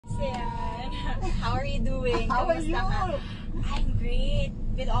How are you doing? How are you? I'm great.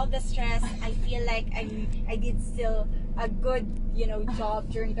 With all the stress, I feel like I did still a good, job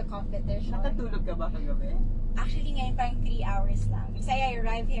during the competition. Nakatulog ka ba kagabi? Actually, ngayon parang 3 hours lang. Kasi I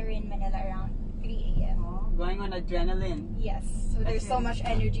arrived here in Manila around 3 a.m. Oh, going on adrenaline. Yes. So there's so much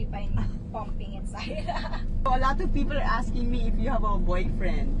energy pumping inside. A lot of people are asking me if you have a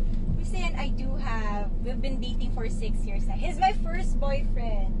boyfriend. Hussein, I do have. We've been dating for 6 years now. He's my first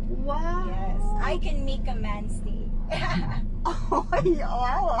boyfriend. Wow. Yes. I can make a man stay. Oh,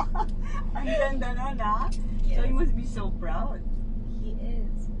 wow. Ang ganda nun, ha? Yes. So you must be so proud. He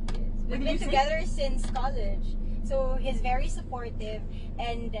is. We've been together since college. So he's very supportive,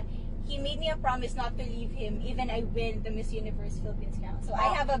 and he made me a promise not to leave him even I win the Miss Universe Philippines crown. So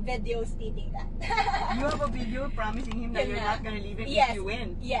I have a video stating that. You have a video promising him that you're not gonna leave him if you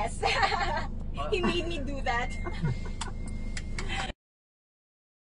win? Yes. He made me do that.